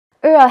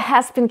Oil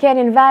has been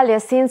gaining value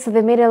since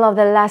the middle of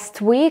the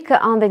last week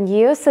on the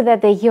news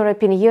that the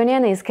European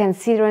Union is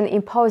considering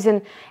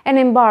imposing an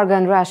embargo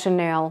on Russian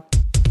oil.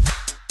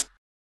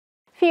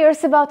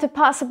 Fears about a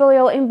possible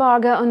oil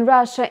embargo on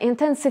Russia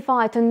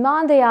intensified on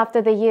Monday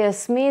after the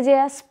US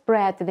media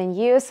spread the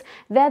news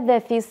that the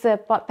fifth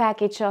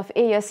package of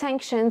EU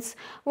sanctions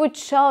would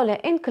surely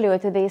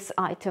include this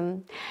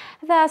item.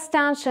 Thus,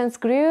 tensions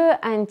grew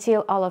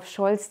until Olaf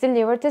Scholz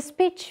delivered a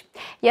speech.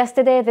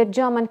 Yesterday, the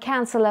German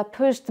chancellor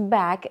pushed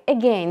back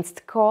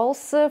against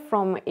calls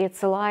from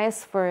its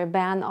allies for a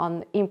ban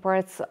on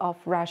imports of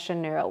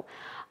Russian oil.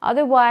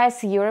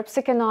 Otherwise, Europe's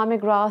economic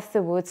growth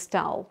would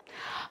stall.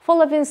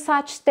 Following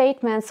such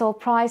statements, oil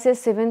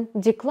prices even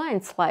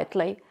declined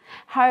slightly.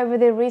 However,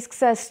 the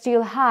risks are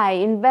still high.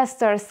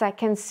 Investors are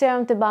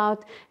concerned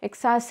about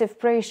excessive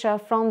pressure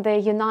from the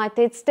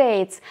United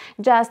States.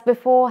 Just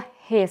before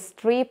his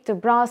trip to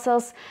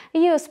Brussels,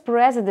 US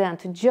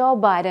President Joe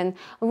Biden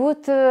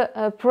would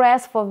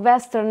press for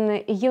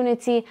Western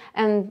unity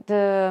and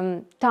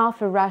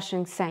tougher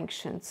Russian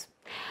sanctions.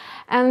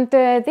 And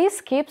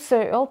this keeps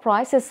oil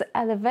prices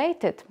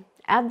elevated.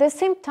 At the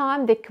same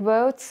time, the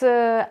quotes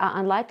are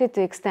unlikely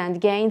to extend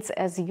gains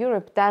as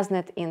Europe does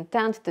not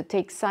intend to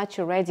take such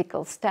a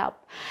radical step.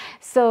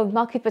 So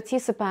market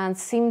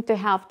participants seem to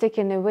have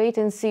taken a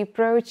wait-and-see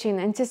approach in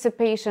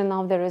anticipation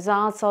of the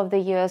results of the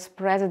US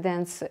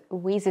president's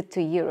visit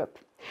to Europe.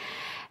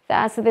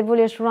 Thus, the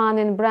bullish run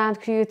in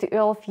Brent crude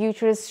oil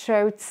futures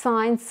showed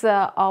signs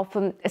of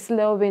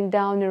slowing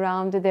down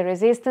around the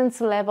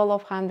resistance level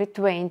of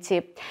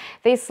 120.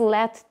 This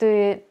led to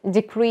a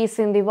decrease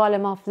in the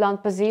volume of long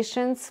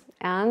positions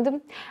and,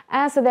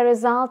 as a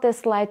result, a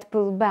slight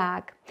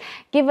pullback.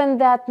 Given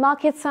that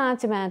market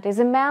sentiment is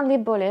mainly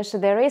bullish,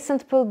 the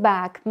recent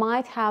pullback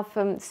might have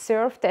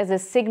served as a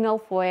signal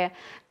for a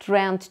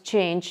trend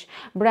change.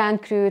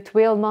 Brent crude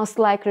will most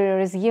likely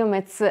resume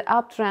its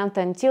uptrend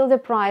until the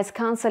price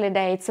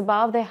consolidates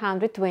above the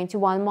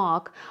 121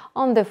 mark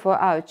on the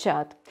 4-hour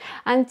chart.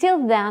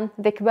 Until then,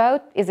 the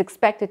quote is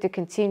expected to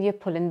continue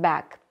pulling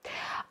back.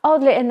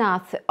 Oddly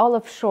enough,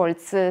 Olaf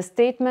Scholz's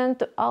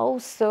statement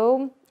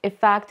also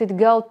affected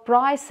gold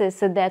prices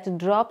that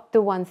dropped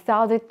to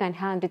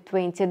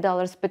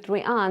 $1,920 per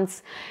 3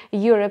 ounce.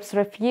 Europe's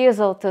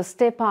refusal to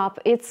step up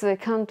its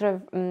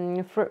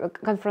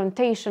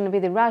confrontation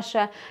with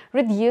Russia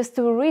reduced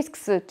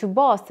risks to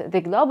both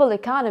the global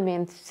economy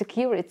and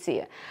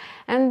security.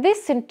 And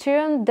this in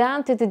turn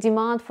dented the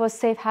demand for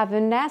safe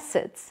haven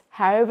assets.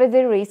 However,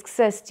 the risks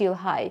are still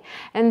high,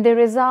 and the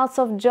results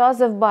of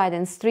Joseph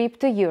Biden's trip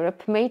to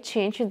Europe may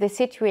change the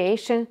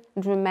situation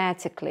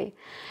dramatically.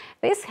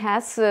 This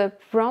has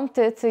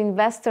prompted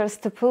investors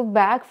to pull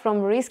back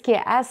from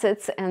riskier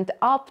assets and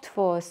opt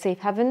for safe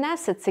haven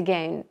assets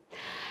again.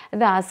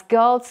 Thus,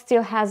 gold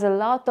still has a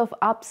lot of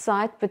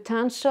upside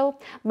potential,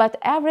 but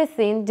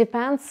everything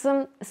depends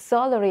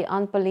solely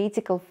on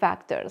political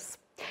factors.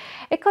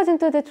 According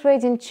to the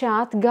trading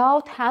chart,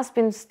 gold has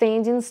been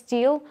standing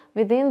still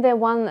within the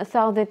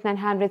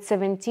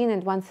 $1,917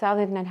 and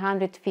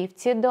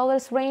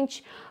 $1,950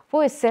 range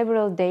for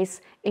several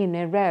days in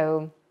a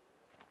row.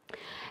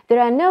 There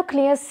are no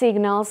clear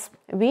signals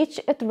which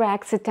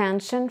attracts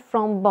attention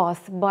from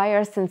both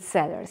buyers and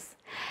sellers.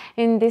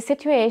 In this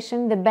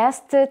situation, the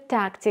best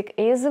tactic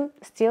is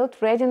still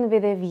trading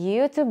with a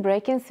view to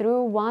breaking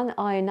through one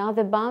or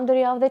another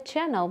boundary of the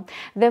channel.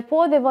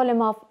 Therefore, the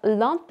volume of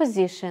long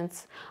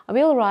positions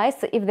will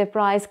rise if the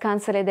price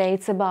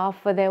consolidates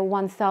above the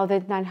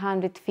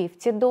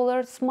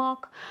 $1,950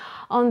 mark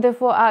on the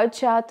 4-hour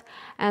chart,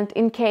 and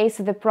in case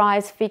the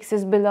price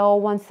fixes below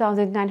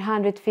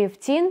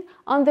 1,915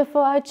 on the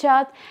 4-hour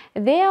chart,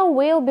 there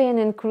will be an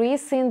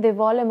increase in the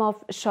volume of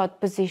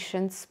short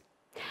positions.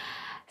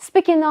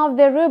 Speaking of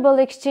the ruble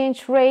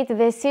exchange rate,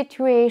 the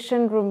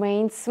situation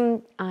remains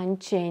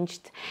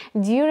unchanged.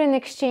 During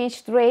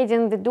exchange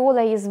trading, the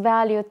dollar is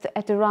valued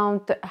at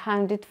around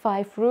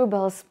 105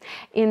 rubles.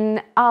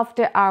 In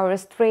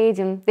after-hours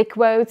trading, the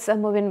quotes are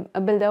moving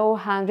below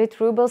 100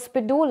 rubles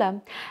per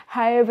dollar.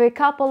 However, a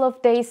couple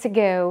of days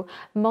ago,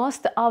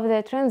 most of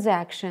the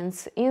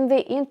transactions in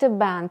the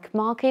interbank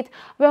market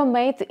were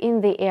made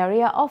in the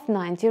area of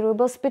 90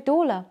 rubles per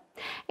dollar.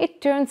 It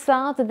turns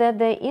out that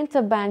the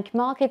interbank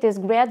market is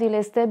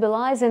gradually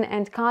stabilizing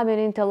and coming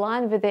into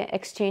line with the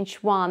exchange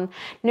one.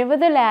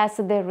 Nevertheless,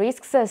 the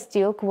risks are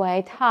still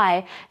quite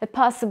high. A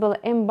possible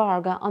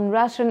embargo on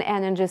Russian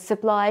energy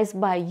supplies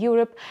by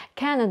Europe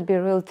cannot be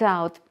ruled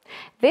out.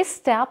 This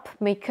step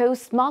may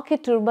cause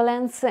market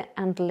turbulence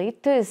and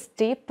lead to a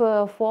steep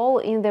fall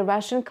in the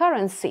Russian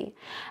currency.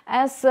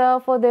 As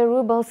for the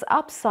ruble's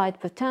upside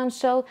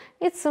potential,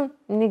 it's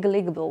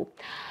negligible.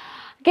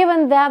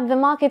 Given that the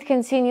market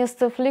continues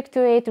to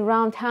fluctuate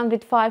around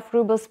 105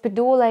 rubles per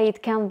dollar,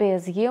 it can be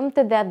assumed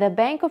that the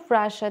Bank of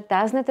Russia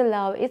does not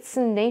allow its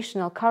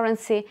national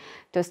currency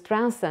to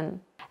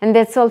strengthen. And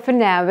that's all for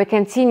now. We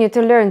continue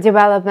to learn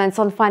developments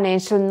on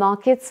financial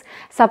markets.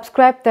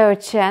 Subscribe to our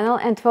channel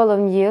and follow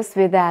news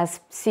with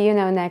us. See you in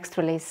our next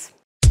release.